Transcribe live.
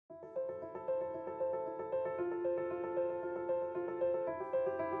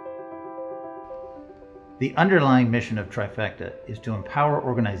The underlying mission of Trifecta is to empower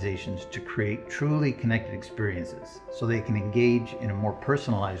organizations to create truly connected experiences so they can engage in a more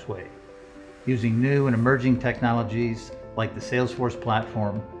personalized way. Using new and emerging technologies like the Salesforce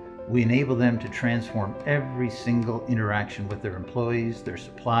platform, we enable them to transform every single interaction with their employees, their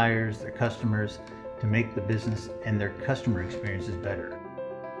suppliers, their customers, to make the business and their customer experiences better.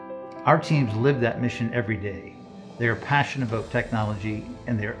 Our teams live that mission every day. They are passionate about technology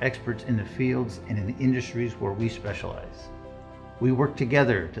and they are experts in the fields and in the industries where we specialize. We work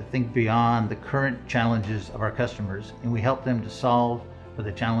together to think beyond the current challenges of our customers, and we help them to solve for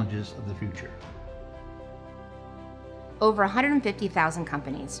the challenges of the future. Over 150,000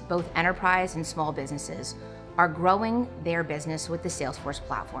 companies, both enterprise and small businesses, are growing their business with the Salesforce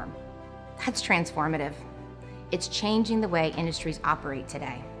platform. That's transformative. It's changing the way industries operate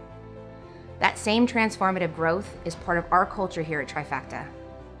today. That same transformative growth is part of our culture here at Trifecta.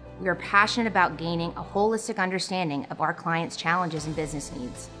 We are passionate about gaining a holistic understanding of our clients' challenges and business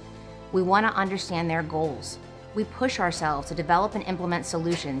needs. We want to understand their goals. We push ourselves to develop and implement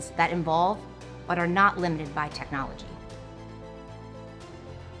solutions that involve but are not limited by technology.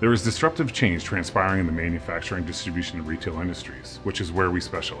 There is disruptive change transpiring in the manufacturing, distribution, and retail industries, which is where we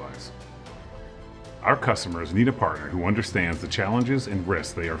specialize. Our customers need a partner who understands the challenges and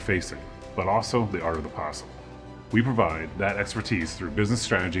risks they are facing, but also the art of the possible. We provide that expertise through business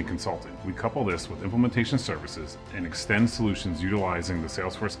strategy and consulting. We couple this with implementation services and extend solutions utilizing the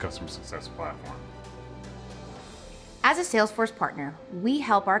Salesforce Customer Success Platform. As a Salesforce partner, we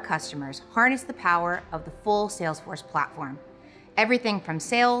help our customers harness the power of the full Salesforce platform. Everything from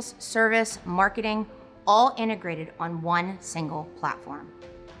sales, service, marketing, all integrated on one single platform.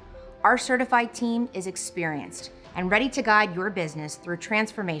 Our certified team is experienced and ready to guide your business through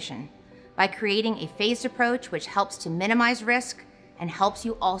transformation by creating a phased approach which helps to minimize risk and helps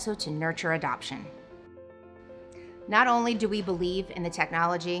you also to nurture adoption. Not only do we believe in the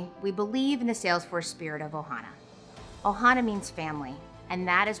technology, we believe in the Salesforce spirit of Ohana. Ohana means family, and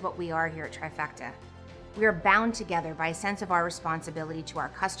that is what we are here at Trifecta. We are bound together by a sense of our responsibility to our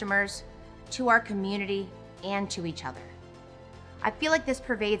customers, to our community, and to each other. I feel like this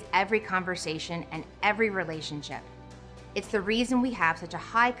pervades every conversation and every relationship. It's the reason we have such a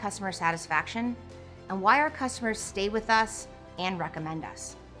high customer satisfaction and why our customers stay with us and recommend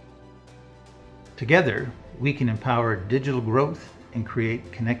us. Together, we can empower digital growth and create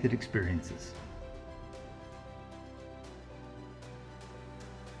connected experiences.